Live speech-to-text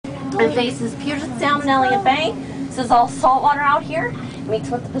It faces Puget Sound and Elliott Bay. This is all saltwater out here. It meets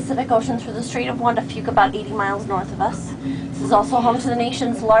with the Pacific Ocean through the Strait of Juan de Fuca, about 80 miles north of us. This is also home to the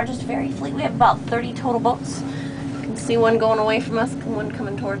nation's largest ferry fleet. We have about 30 total boats. You can see one going away from us and one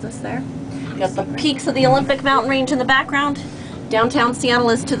coming towards us there. You got the peaks of the Olympic mountain range in the background. Downtown Seattle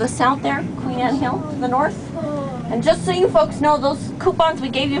is to the south there, Queen Anne Hill to the north. And just so you folks know, those coupons we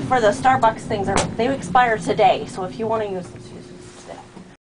gave you for the Starbucks things, they expire today. So if you want to use